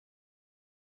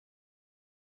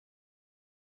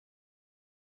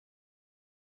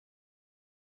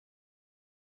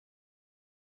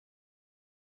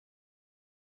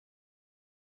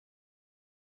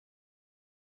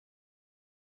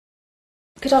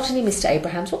Good afternoon, Mr.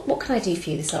 Abrahams. What can I do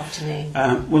for you this afternoon?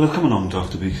 Well, I've come along,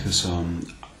 Doctor, because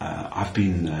I've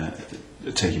been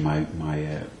taking my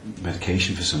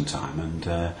medication for some time, and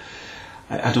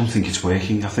I don't think it's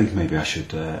working. I think maybe I should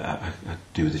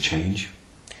do the change.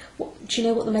 Do you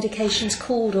know what the medication's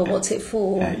called, or what's it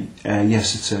for?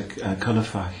 Yes, it's a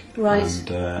Colofac. Right.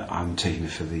 And I'm taking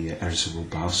it for the irritable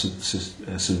bowel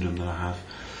syndrome that I have.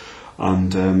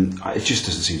 And it just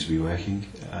doesn't seem to be working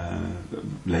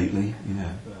lately.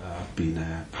 I've been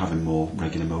having more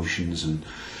regular motions and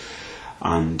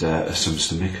some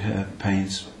stomach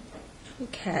pains.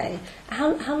 Okay.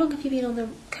 How long have you been on the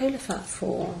Colofac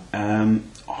for?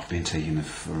 I've been taking it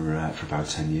for about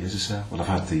 10 years or so. Well, I've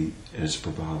had the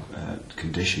irritable bowel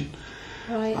condition.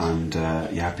 Right. And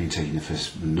I've been taking it for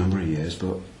a number of years,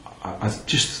 but I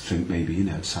just think maybe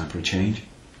it's time for a change.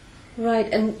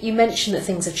 Right, and you mentioned that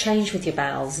things have changed with your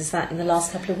bowels. Is that in the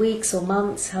last couple of weeks or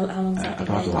months? How long has that been?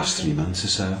 About the last 3 months or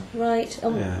so. Right.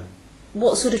 Yeah.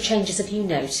 What sort of changes have you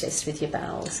noticed with your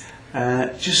bowels?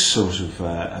 Just sort of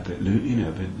a bit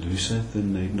looser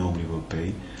than they normally would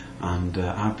be, and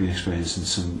I've been experiencing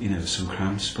some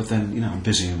cramps. But then I'm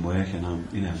busy in work, and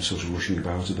I'm sort of rushing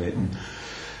about a bit, and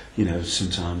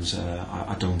sometimes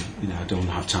I don't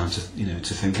have time to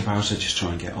to think about it. Just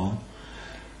try and get on.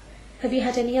 Have you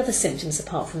had any other symptoms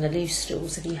apart from the loose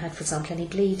stools? Have you had, for example, any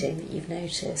bleeding that you've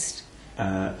noticed?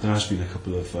 There has been a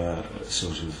couple of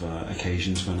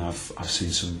occasions when I've seen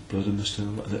some blood in the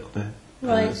stool a little bit.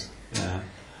 Right.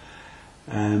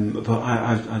 But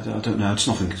I don't know. It's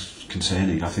nothing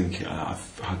concerning. I think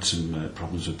I've had some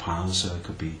problems with piles, so it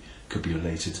could be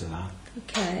related to that.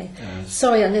 Okay.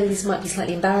 Sorry, I know these might be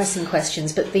slightly embarrassing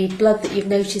questions, but the blood that you've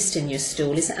noticed in your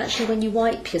stool, is it actually when you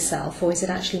wipe yourself, or is it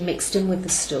actually mixed in with the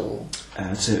stool?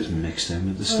 I'd say it's mixed in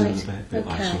with the stool a bit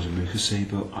like sort of mucousy,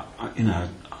 but I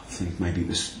think maybe it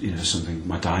was something,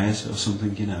 my diet or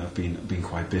something. I've been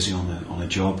quite busy on a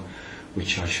job,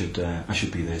 which I should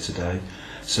be there today.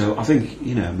 So I think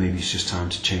maybe it's just time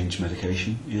to change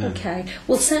medication. Okay.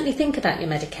 Well, certainly think about your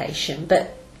medication,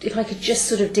 but if I could just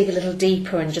sort of dig a little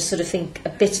deeper and just sort of think a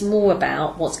bit more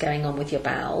about what's going on with your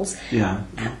bowels. Yeah.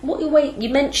 You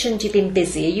mentioned you've been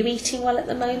busy. Are you eating well at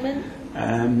the moment?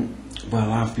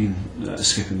 Well, I've been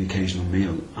skipping the occasional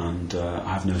meal, and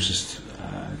I've noticed,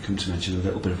 come to mention, a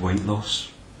little bit of weight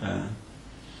loss.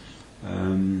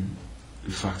 In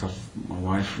fact, my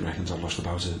wife reckons I've lost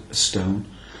about a stone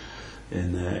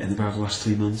in about the last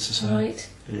 3 months or so. Right.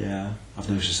 Yeah, I've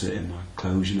noticed it in my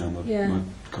clothes. I've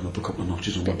gone up a couple of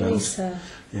notches on my belt. Looser.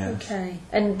 Yeah. Okay.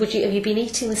 And have you been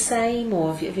eating the same,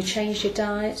 or have you changed your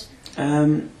diet?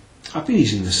 I've been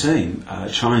eating the same,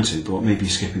 trying to, but maybe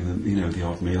skipping the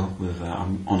odd meal.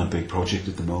 I'm on a big project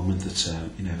at the moment that's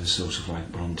sort of like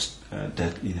we're on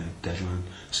deadline,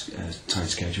 tight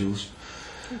schedules.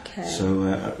 Okay. So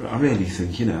I really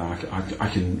think I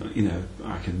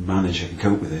can manage, I can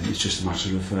cope with it. It's just a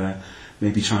matter of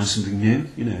maybe trying something new,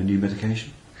 a new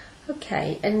medication.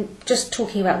 Okay, and just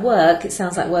talking about work, it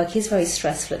sounds like work is very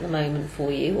stressful at the moment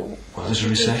for you. Well, there's a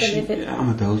recession. I'm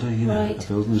a builder, Right. A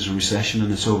building, there's a recession,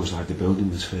 and it's always like the building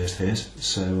that's first hit.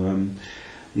 So,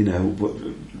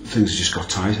 things have just got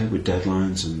tighter with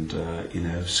deadlines and,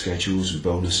 schedules and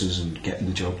bonuses and getting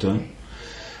the job done,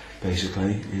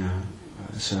 basically,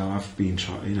 So I've been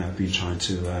trying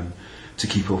to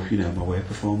keep up, my work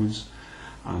performance.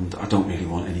 And I don't really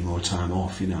want any more time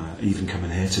off. Even coming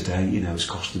here today, it's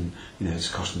costing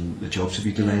the job to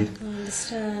be delayed. I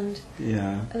understand.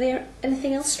 Yeah. Are there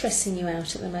anything else stressing you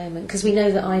out at the moment? Because we know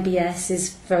that IBS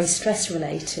is very stress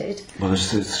related. Well,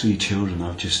 there's 3 children.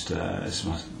 I've just it's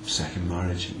my second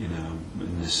marriage. I'm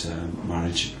in this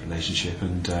marriage relationship,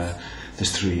 and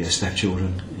there's 3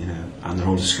 stepchildren. And they're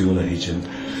all at school age, and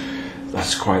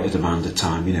that's quite a demanded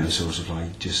time. Sort of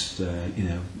like just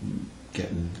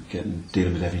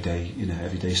dealing with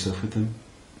everyday stuff with them.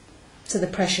 So the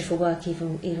pressure for work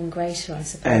even greater, I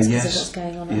suppose, because of what's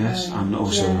going on at home. Yes, and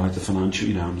also like the financial.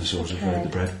 I'm the sort of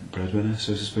the breadwinner,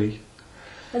 so to speak.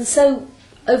 And so,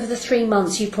 over the 3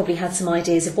 months, you've probably had some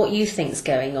ideas of what you think's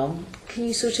going on. Can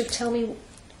you sort of tell me,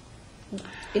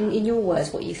 in your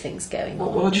words, what you think's going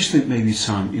on? Well, I just think maybe it's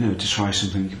time, to try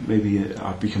something. Maybe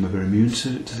I've become a bit immune to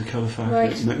the Colofac.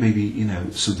 Right. Maybe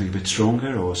something a bit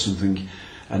stronger, or something.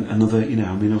 And another,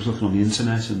 I was looking on the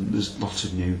internet, and there's lots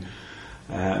of new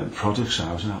products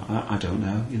out. I don't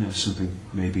know, something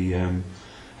maybe a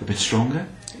bit stronger.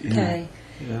 Okay.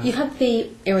 Yeah. You've had the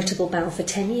irritable bowel for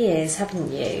 10 years,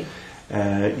 haven't you?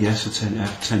 Yes, for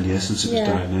 10 years since it was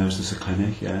diagnosed as a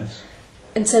clinic, yes.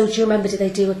 And so, do you remember, did they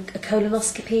do a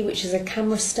colonoscopy, which is a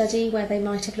camera study where they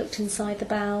might have looked inside the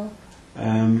bowel?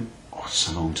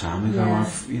 it's a long time ago.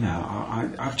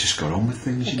 Yeah. I've just got on with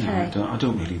things. Okay. You know, I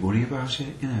don't really worry about it.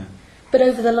 You know. But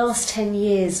over the last 10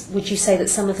 years, would you say that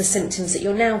some of the symptoms that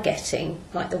you're now getting,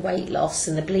 like the weight loss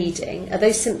and the bleeding, are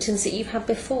those symptoms that you've had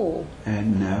before?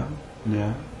 No.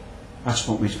 That's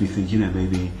what makes me think,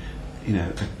 maybe,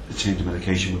 a change of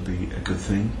medication would be a good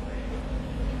thing.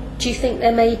 Do you think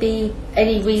there may be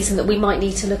any reason that we might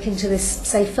need to look into this,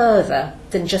 say, further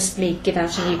than just me give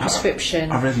out a new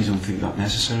prescription? I really don't think that's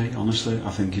necessary, honestly.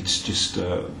 I think it's just,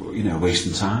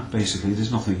 wasting time, basically.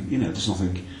 There's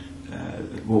nothing,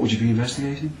 what would you be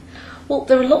investigating? Well,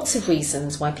 there are lots of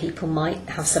reasons why people might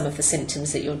have some of the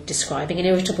symptoms that you're describing, and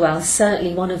irritable bowel is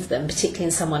certainly one of them, particularly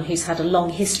in someone who's had a long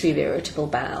history of irritable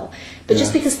bowel. But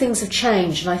just because things have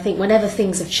changed, and I think whenever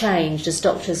things have changed, as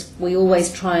doctors, we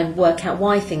always try and work out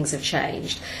why things have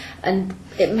changed. And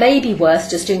it may be worth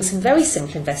just doing some very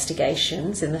simple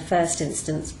investigations in the first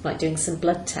instance, like doing some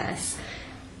blood tests,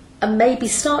 and maybe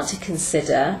start to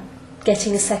consider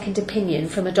getting a second opinion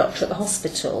from a doctor at the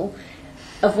hospital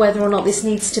of whether or not this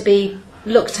needs to be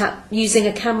looked at using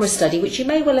a camera study, which you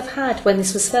may well have had when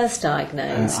this was first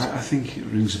diagnosed. I think it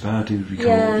rings a bell. I do recall.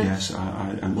 Yes,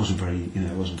 I wasn't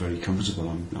very comfortable.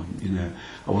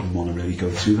 I wouldn't want to really go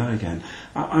through that again.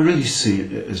 I really see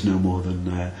it as no more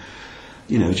than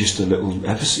just a little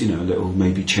episode, a little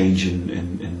maybe change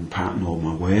in pattern or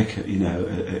my work.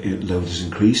 Load has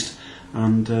increased,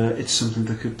 and it's something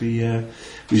that could be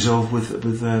resolved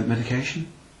with medication.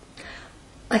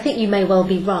 I think you may well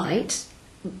be right,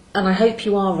 and I hope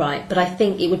you are right, but I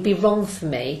think it would be wrong for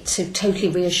me to totally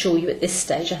reassure you at this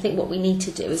stage. I think what we need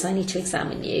to do is I need to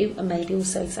examine you and maybe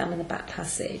also examine the back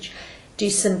passage, do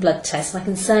some blood tests, and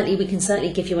we can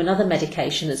certainly give you another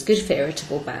medication that's good for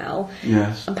irritable bowel.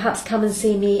 Yes. And perhaps come and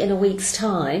see me in a week's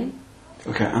time.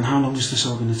 Okay, and how long is this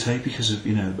all going to take? Because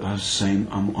I was saying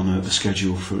I'm on a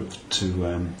schedule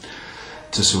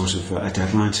to sort of a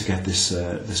deadline to get this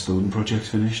building project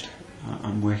finished.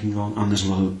 I'm working on, and there's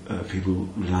a lot of people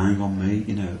relying on me,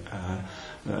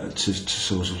 to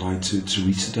sort of like to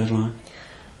reach the deadline.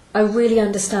 I really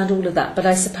understand all of that, but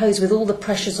I suppose with all the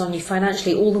pressures on you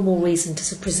financially, all the more reason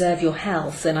to preserve your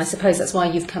health, and I suppose that's why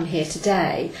you've come here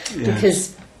today,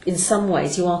 because in some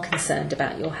ways you are concerned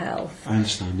about your health. I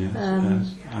understand, yes.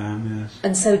 Yes, I am, yes.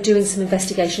 And so doing some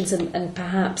investigations and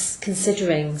perhaps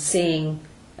considering seeing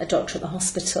a doctor at the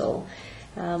hospital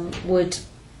would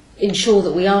ensure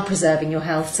that we are preserving your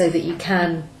health so that you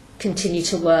can continue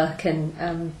to work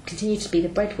and continue to be the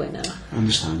breadwinner. I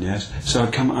understand, yes. So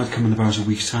I'd come in about a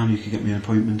week's time. You could get me an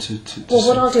appointment to well,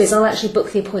 what I'll do is I'll actually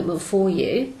book the appointment for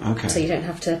you. Okay. So you don't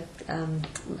have to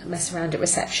mess around at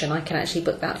reception. I can actually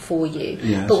book that for you.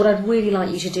 Yes. But what I'd really like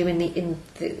you to do in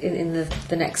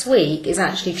the next week is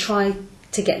actually try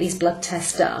to get these blood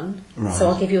tests done. Right. So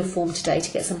I'll give you a form today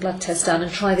to get some blood tests done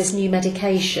and try this new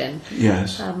medication.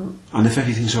 Yes. And if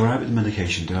everything's all right with the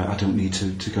medication, I don't need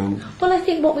to go... Well, I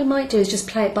think what we might do is just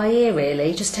play it by ear,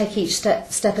 really. Just take each step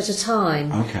at a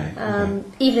time. Okay.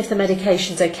 Even if the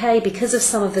medication's okay, because of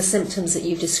some of the symptoms that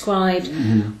you've described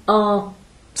are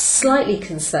slightly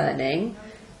concerning,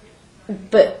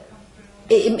 but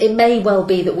it may well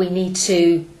be that we need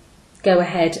to go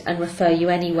ahead and refer you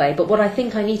anyway. But what I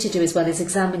think I need to do as well is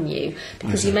examine you,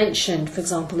 because you mentioned, for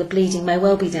example, the bleeding may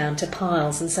well be down to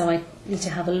piles, and so I need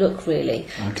to have a look really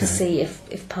to see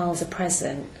if piles are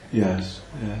present. Yes.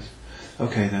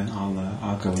 Okay, then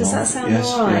I'll go. Does that sound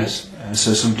all right? Yes.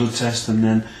 So some blood tests and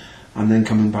then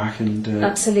coming back and...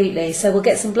 Absolutely. So we'll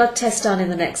get some blood tests done in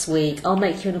the next week. I'll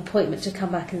make you an appointment to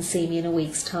come back and see me in a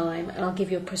week's time, and I'll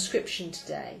give you a prescription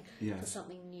today for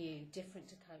something new, different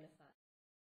to Colafat.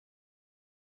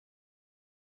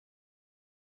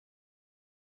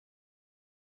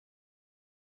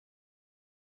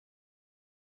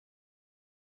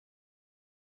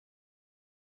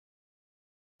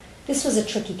 This was a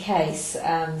tricky case.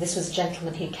 This was a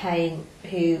gentleman who came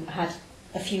who had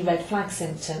a few red flag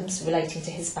symptoms relating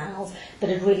to his bowels, but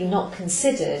had really not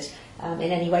considered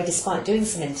in any way, despite doing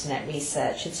some internet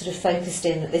research, had sort of focused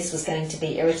in that this was going to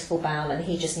be irritable bowel and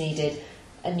he just needed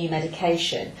a new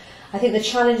medication. I think the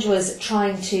challenge was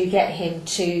trying to get him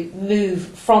to move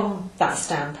from that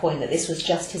standpoint that this was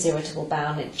just his irritable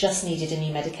bowel and it just needed a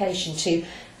new medication to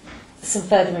some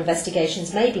further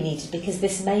investigations may be needed, because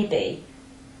this may be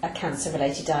a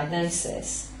cancer-related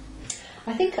diagnosis.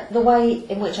 I think the way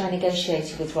in which I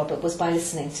negotiated with Robert was by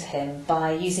listening to him,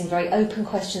 by using very open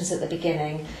questions at the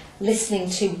beginning, listening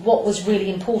to what was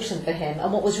really important for him,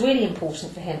 and what was really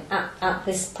important for him at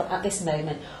this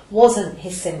moment wasn't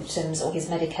his symptoms or his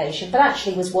medication, but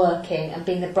actually was working and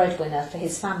being the breadwinner for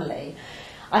his family.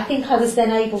 I think I was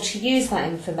then able to use that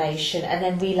information and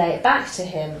then relay it back to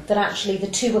him, that actually the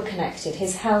two were connected.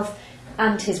 His health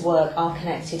and his work are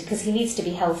connected, because he needs to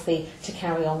be healthy to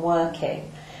carry on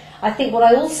working. I think what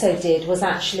I also did was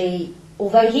actually,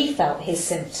 although he felt his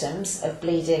symptoms of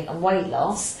bleeding and weight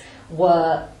loss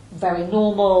were very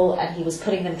normal and he was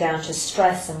putting them down to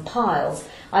stress and piles,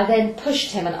 I then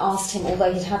pushed him and asked him,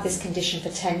 although he'd had this condition for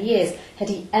 10 years, had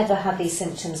he ever had these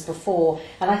symptoms before?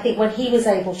 And I think when he was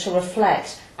able to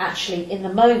reflect, actually in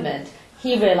the moment,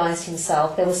 he realised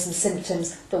himself there were some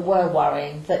symptoms that were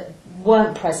worrying, that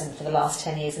weren't present for the last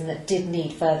 10 years and that did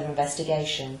need further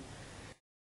investigation.